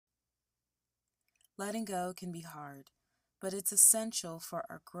Letting go can be hard, but it's essential for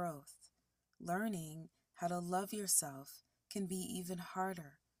our growth. Learning how to love yourself can be even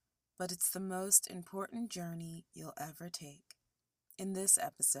harder, but it's the most important journey you'll ever take. In this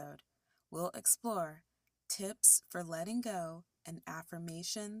episode, we'll explore tips for letting go and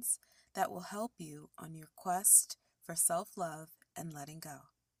affirmations that will help you on your quest for self-love and letting go.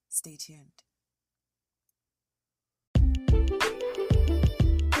 Stay tuned.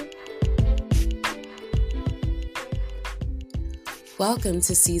 Welcome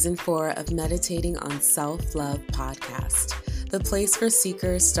to Season 4 of Meditating on Self-Love podcast, the place for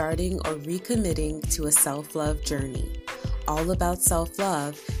seekers starting or recommitting to a self-love journey. All about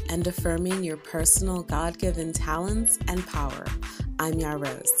self-love and affirming your personal God-given talents and power. I'm Ya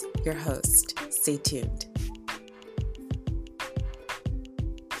Rose, your host. Stay tuned.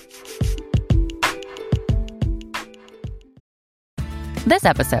 This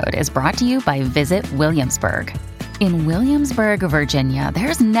episode is brought to you by Visit Williamsburg. In Williamsburg, Virginia,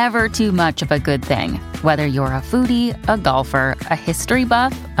 there's never too much of a good thing. Whether you're a foodie, a golfer, a history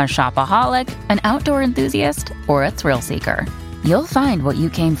buff, a shopaholic, an outdoor enthusiast, or a thrill seeker, you'll find what you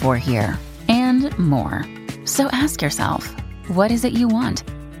came for here and more. So ask yourself, what is it you want?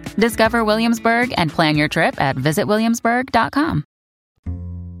 Discover Williamsburg and plan your trip at visitwilliamsburg.com.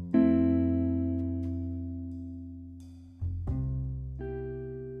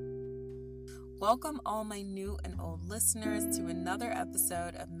 Welcome all my new and old listeners to another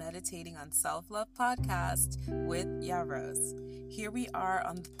episode of Meditating on Self-Love podcast with Ya Rose. Here we are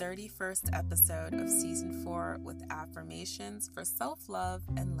on the 31st episode of Season 4 with affirmations for self-love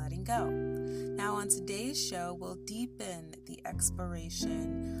and letting go. Now on today's show, we'll deepen the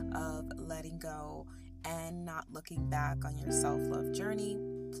exploration of letting go and not looking back on your self-love journey,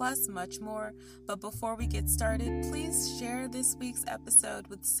 plus much more. But before we get started, please share this week's episode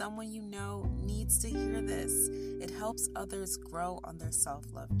with someone you know needs to hear this. It helps others grow on their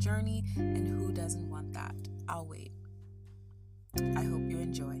self-love journey, and who doesn't want that? I'll wait. I hope you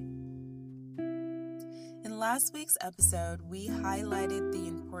enjoy. In last week's episode, we highlighted the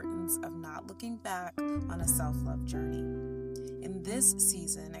importance of not looking back on a self-love journey. In this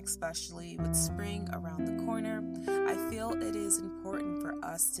season, especially with spring around the corner, I feel it is important for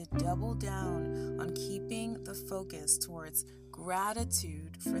us to double down on keeping the focus towards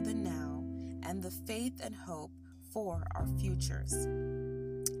gratitude for the now and the faith and hope for our futures.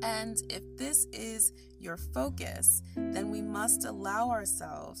 And if this is your focus, then we must allow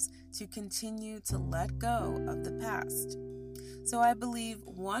ourselves to continue to let go of the past. So I believe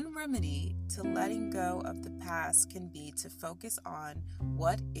one remedy to letting go of the past can be to focus on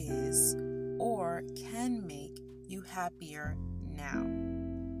what is or can make you happier now.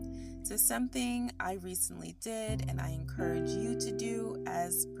 So something I recently did and I encourage you to do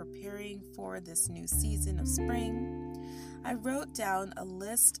as preparing for this new season of spring, I wrote down a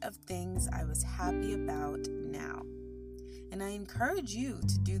list of things I was happy about now. And I encourage you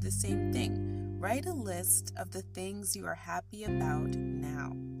to do the same thing. Write a list of the things you are happy about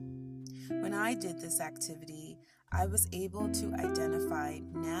now. When I did this activity, I was able to identify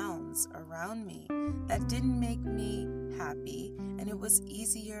nouns around me that didn't make me happy, and it was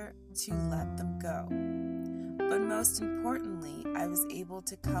easier to let them go. But most importantly, I was able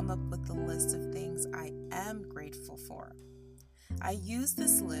to come up with a list of things I am grateful for. I used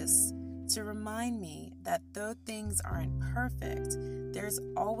this list to remind me that though things aren't perfect, there's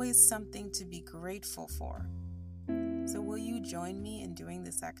always something to be grateful for. So will you join me in doing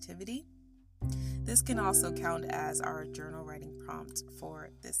this activity? This can also count as our journal writing prompt for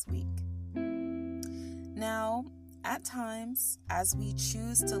this week. Now, at times, as we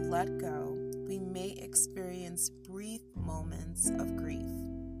choose to let go, we may experience brief moments of grief.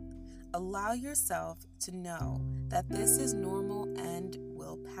 Allow yourself to know that this is normal and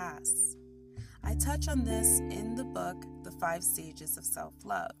will pass. I touch on this in the book, The 5 Stages of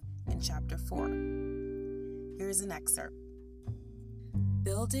Self-Love, in Chapter 4. Here's an excerpt.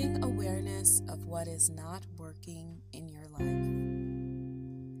 Building awareness of what is not working in your life.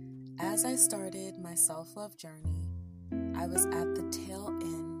 As I started my self-love journey, I was at the tail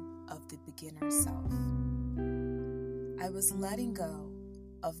end of the beginner self. I was letting go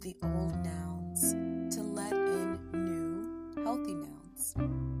of the old nouns to let in new, healthy nouns.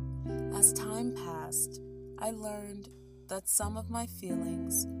 As time passed, I learned that some of my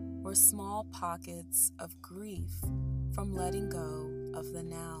feelings were small pockets of grief from letting go of the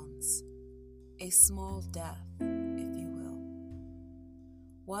nouns, a small death, if you will.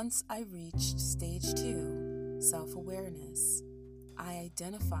 Once I reached stage 2, self-awareness, I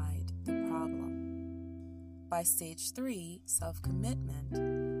identified the problem. By stage 3,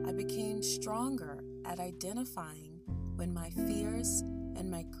 self-commitment, I became stronger at identifying when my fears and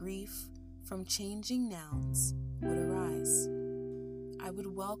my grief from changing nouns would arise. I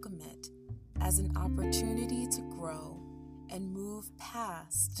would welcome it as an opportunity to grow and move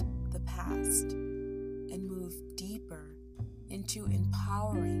past the past and move deeper into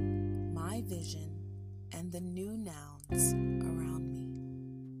empowering my vision and the new nouns around me.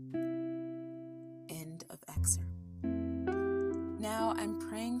 End of excerpt. Now I'm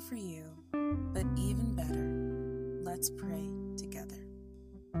praying for you, but even better, let's pray together.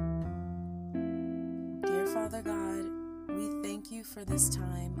 Dear Father God, we thank you for this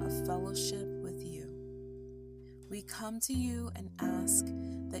time of fellowship with you. We come to you and ask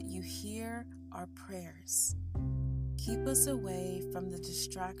that you hear our prayers. Keep us away from the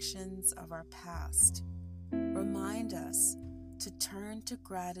distractions of our past. Remind us to turn to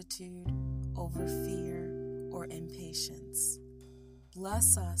gratitude over fear or impatience.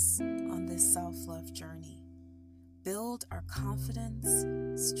 Bless us on this self-love journey. Build our confidence,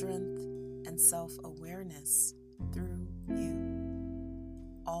 strength, and self-awareness through you.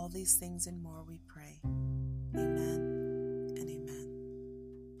 All these things and more we pray. Amen and amen.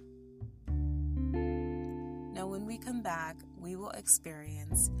 Now when we come back, we will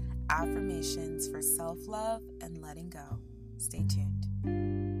experience affirmations for self-love and letting go. Stay tuned.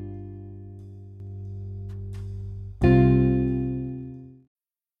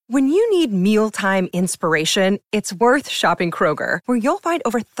 When you need mealtime inspiration, it's worth shopping Kroger, where you'll find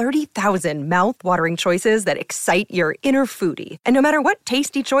over 30,000 mouth-watering choices that excite your inner foodie. And no matter what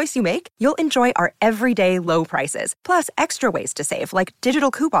tasty choice you make, you'll enjoy our everyday low prices, plus extra ways to save, like digital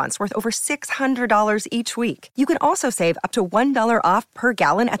coupons worth over $600 each week. You can also save up to $1 off per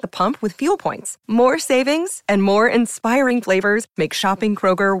gallon at the pump with fuel points. More savings and more inspiring flavors make shopping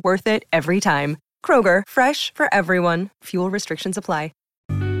Kroger worth it every time. Kroger, fresh for everyone. Fuel restrictions apply.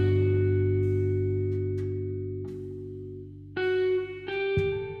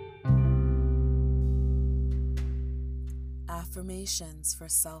 Affirmations for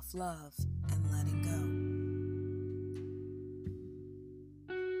self-love and letting go.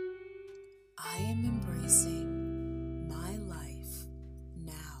 I am embracing my life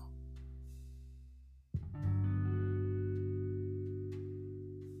now.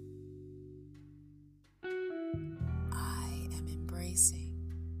 I am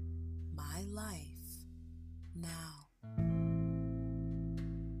embracing my life now.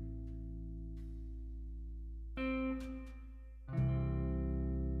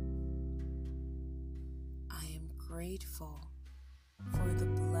 Grateful for the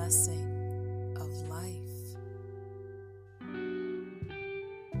blessing of life.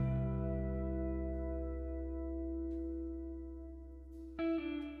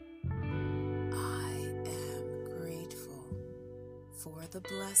 I am grateful for the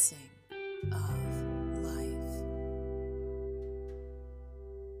blessing of life.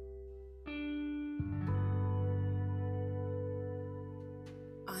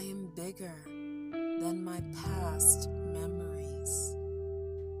 I am bigger than my past memories.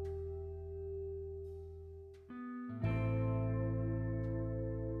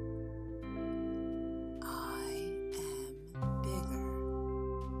 I am bigger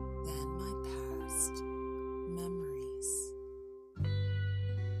than my past memories.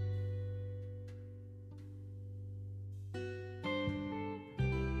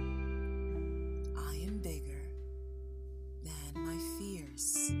 I am bigger than my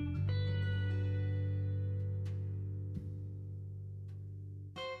fears.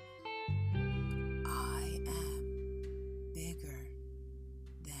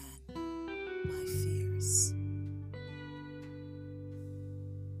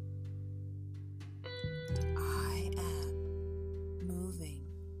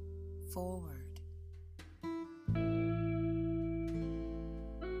 Forward.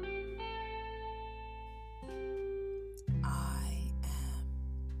 I am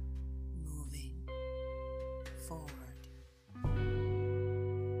moving forward.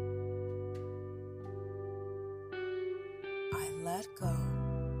 I let go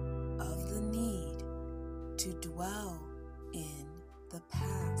of the need to dwell in the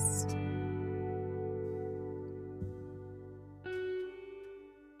past.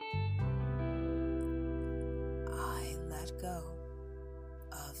 Go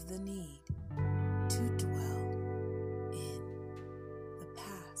of the need to dwell in the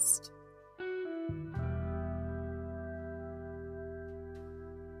past.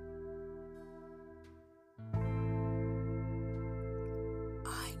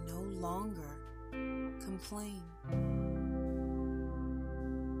 I no longer complain.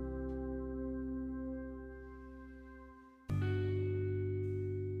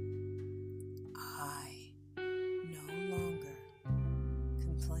 I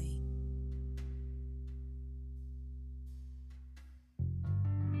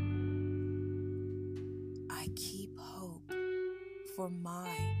I keep hope for my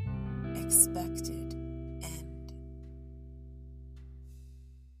expected end.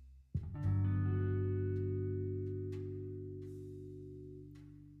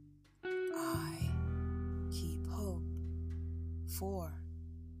 I keep hope for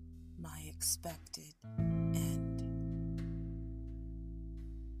my expected end.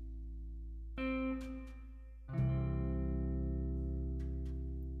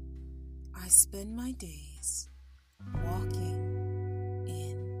 I spend my days walking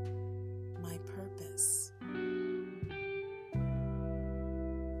in my purpose.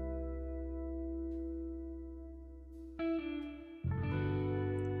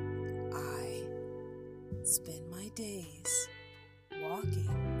 I spend my days walking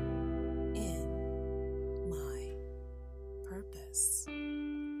in my purpose.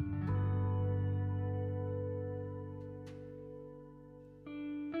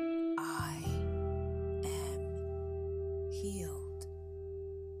 I am healed.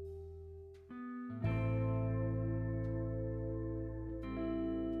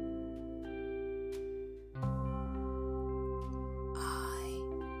 I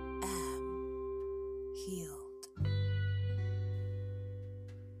am healed.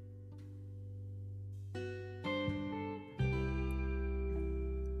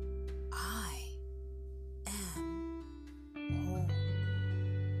 I am whole.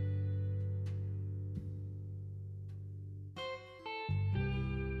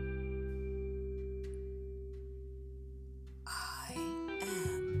 I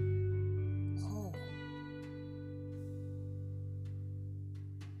am whole.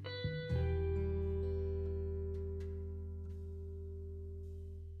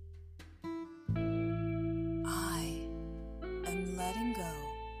 I am letting go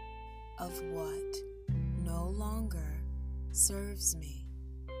of what no longer serves me.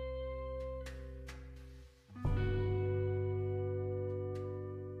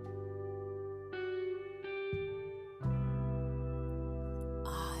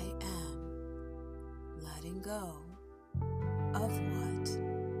 I am letting go of what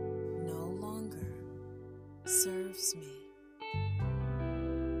no longer serves me.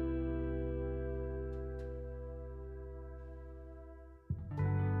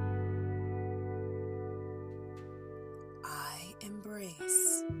 I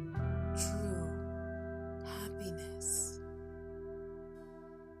embrace true happiness.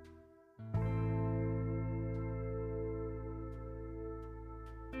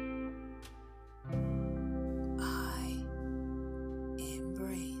 I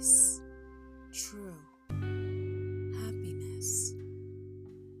embrace true happiness.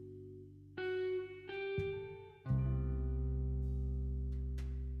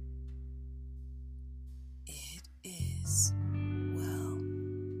 It is well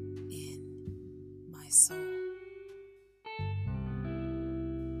in my soul.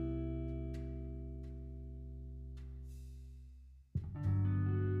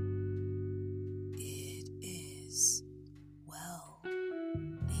 It is well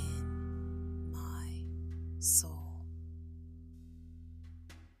in my soul.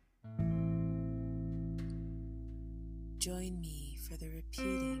 Join me for the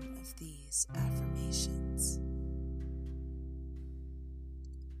repeating of these affirmations.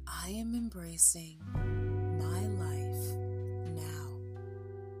 I am embracing my life now.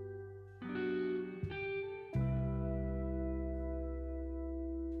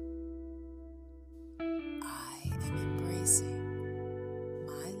 I am embracing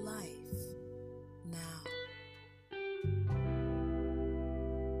my life now.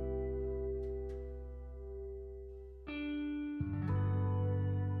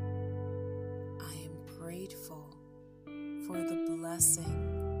 I am grateful for the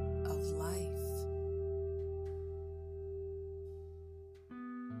blessing of life.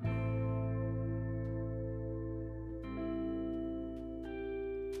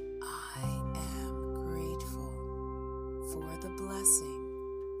 I am grateful for the blessing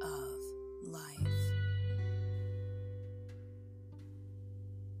of life.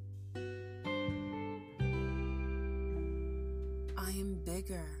 I am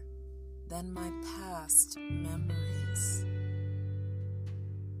bigger than my past memories.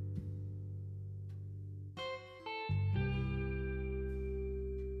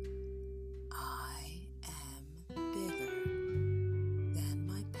 I am bigger than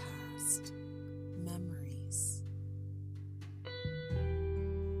my past memories.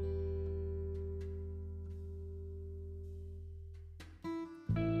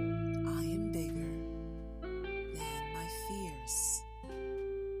 I am bigger than my fears.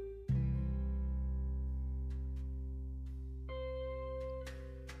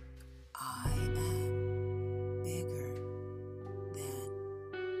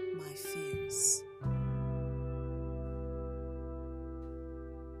 fears.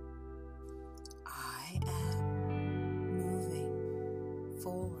 I am moving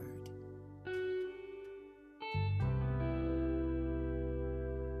forward.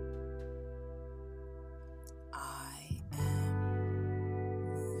 I am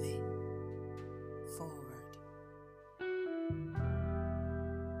moving forward.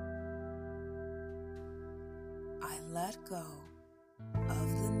 I let go of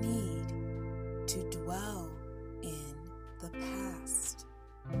the need to dwell in the past.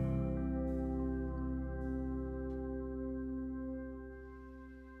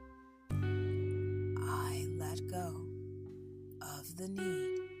 I let go of the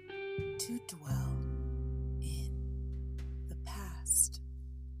need to dwell in the past.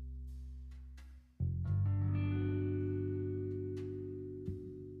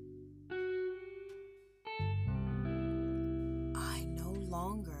 I no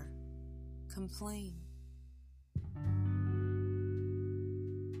longer complain.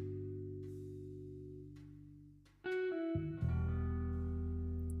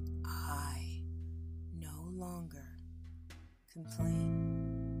 I no longer complain.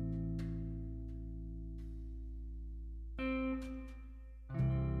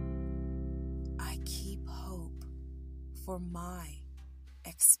 I keep hope for my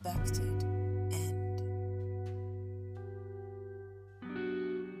expected end.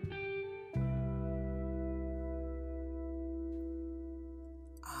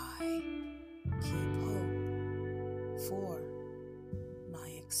 I keep hope for my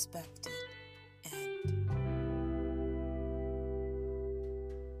expected end.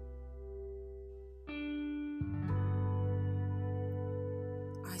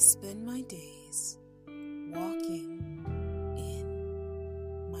 I spend my days walking in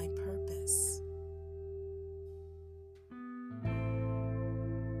my purpose.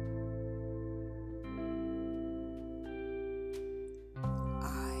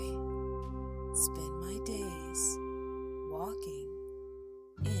 I spend my days walking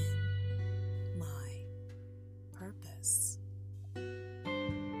in my purpose.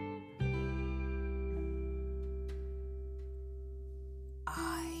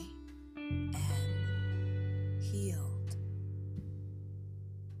 I am healed.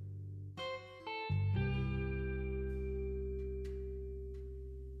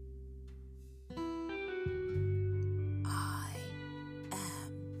 I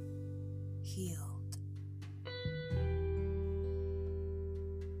am healed.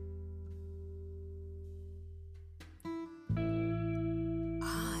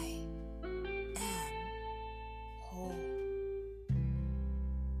 I am whole.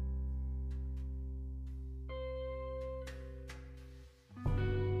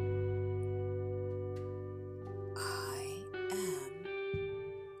 I am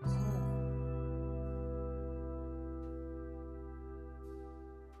whole.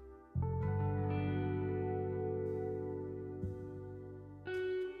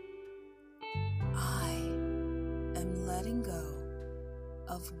 I am letting go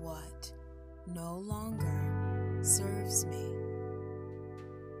of what no longer serves me.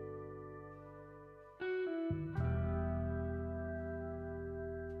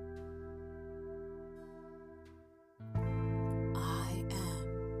 I am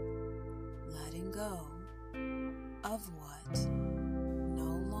letting go of what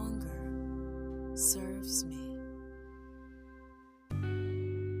no longer serves me.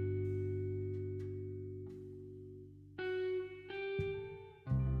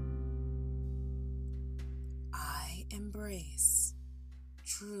 I embrace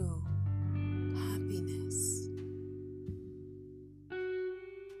true happiness.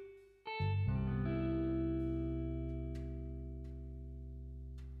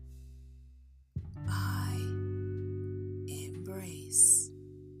 I embrace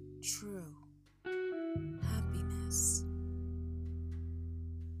true happiness.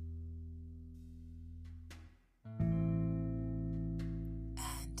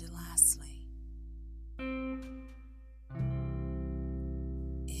 And lastly,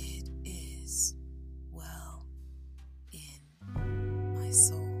 it is well in my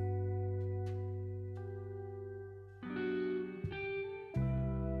soul.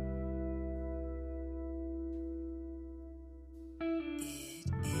 It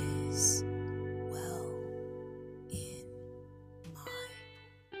is well in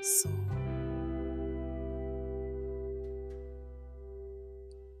my soul.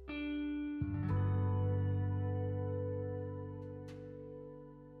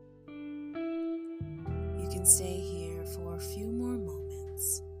 You can stay here for a few more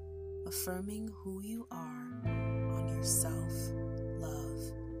moments, affirming who you are on your self-love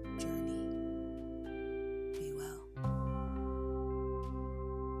journey.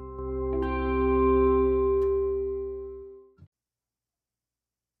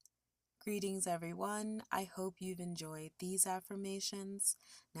 Greetings, everyone. I hope you've enjoyed these affirmations.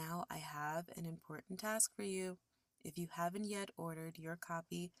 Now I have an important task for you. If you haven't yet ordered your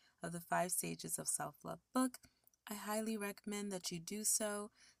copy of the 5 Stages of Self-Love book, I highly recommend that you do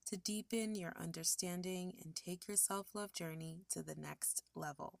so to deepen your understanding and take your self-love journey to the next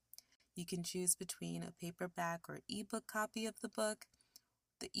level. You can choose between a paperback or ebook copy of the book.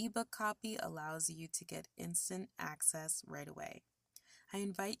 The ebook copy allows you to get instant access right away. I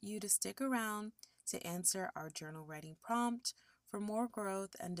invite you to stick around to answer our journal writing prompt for more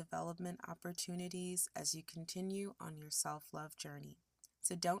growth and development opportunities as you continue on your self-love journey.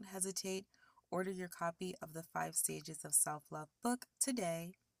 So don't hesitate, order your copy of the 5 Stages of Self-Love book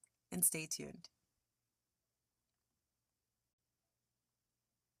today, and stay tuned.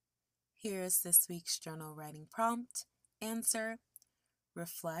 Here is this week's journal writing prompt. Answer: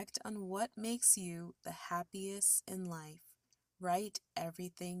 reflect on what makes you the happiest in life. Write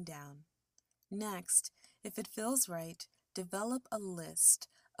everything down. Next, if it feels right, develop a list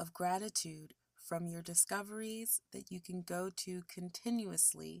of gratitude from your discoveries that you can go to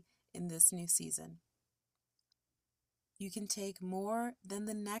continuously in this new season. You can take more than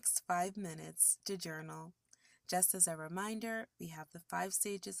the next 5 minutes to journal. Just as a reminder, we have the 5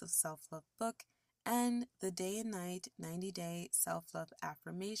 Stages of Self-Love book and the Day and Night 90-Day Self-Love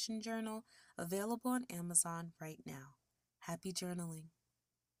Affirmation Journal available on Amazon right now. Happy journaling.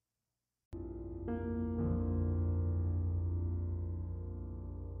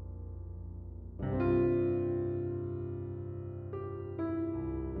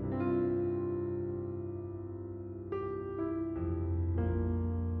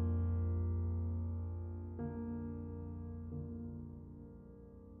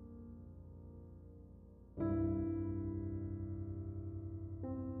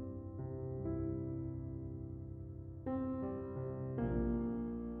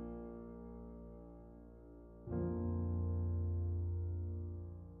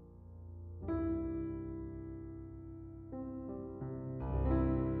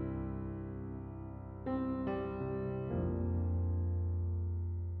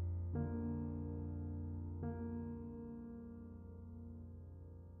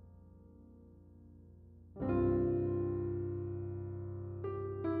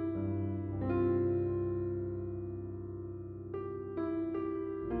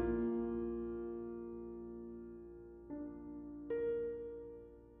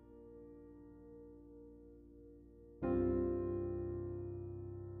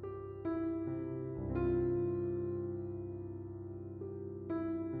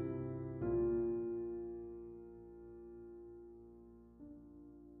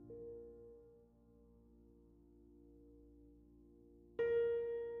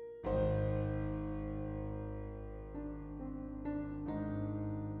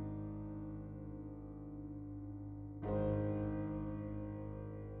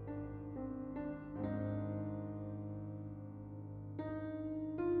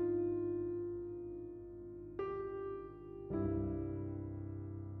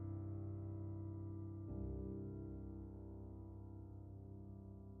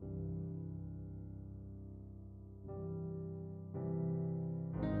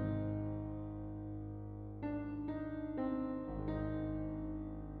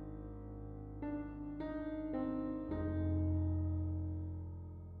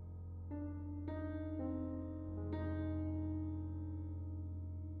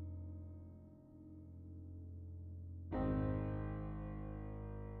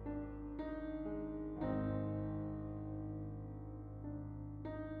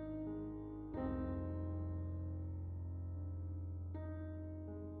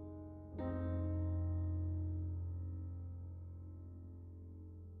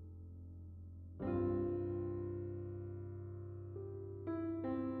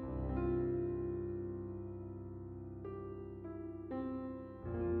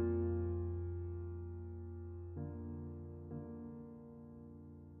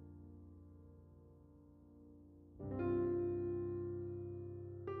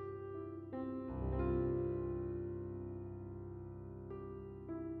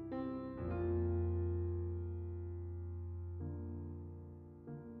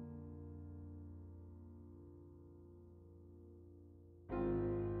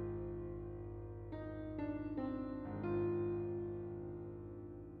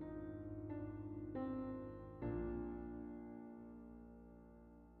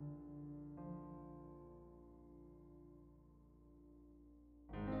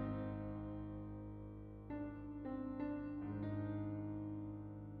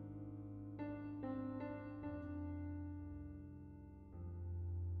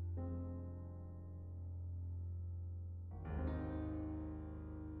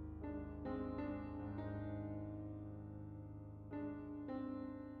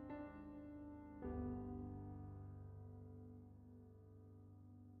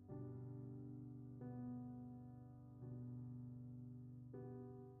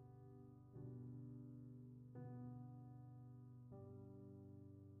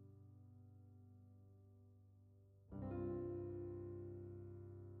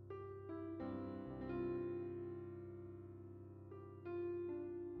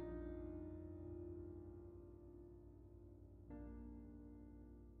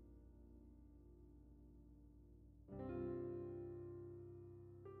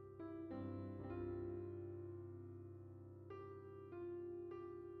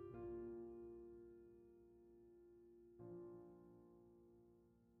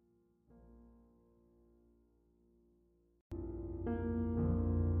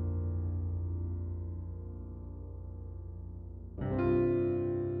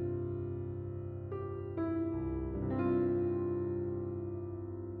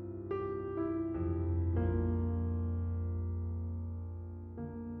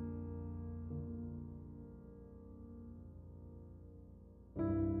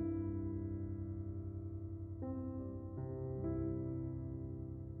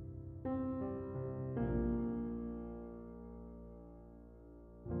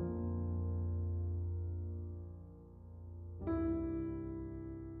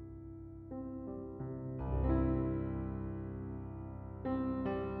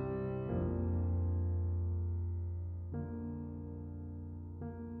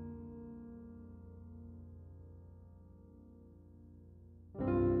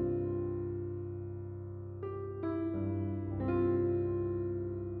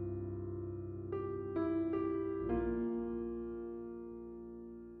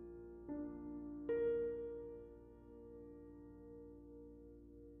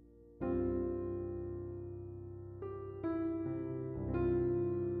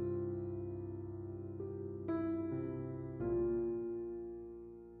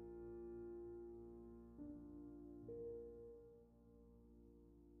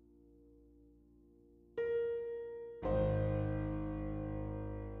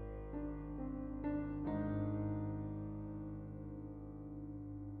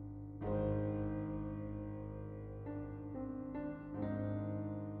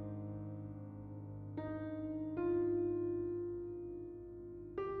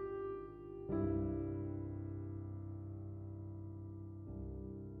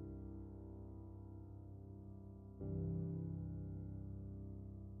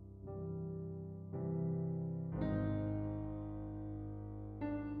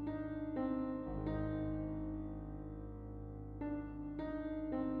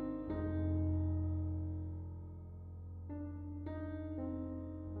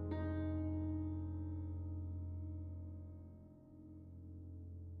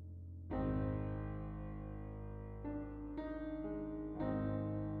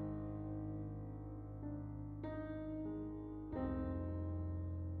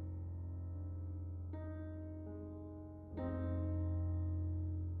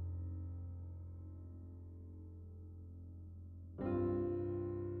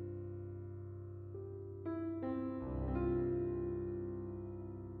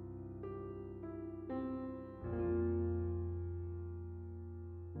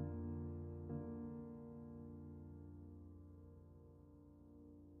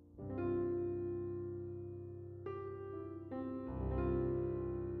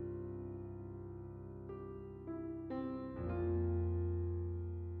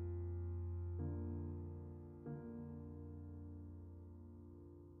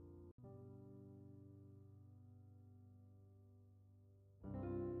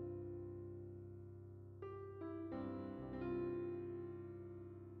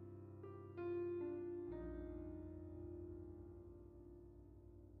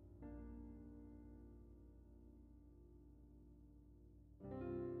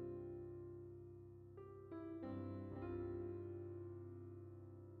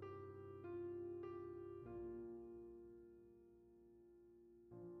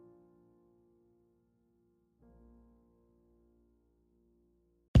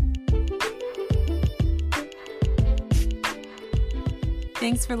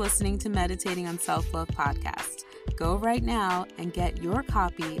 Thanks for listening to Meditating on Self-Love podcast. Go right now and get your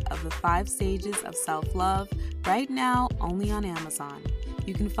copy of the 5 Stages of Self-Love right now only on Amazon.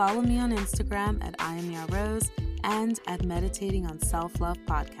 You can follow me on Instagram at IamYaRose and at Meditating on Self-Love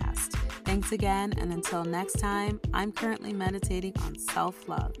podcast. Thanks again, and until next time, I'm currently meditating on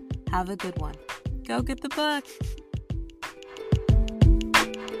self-love. Have a good one. Go get the book.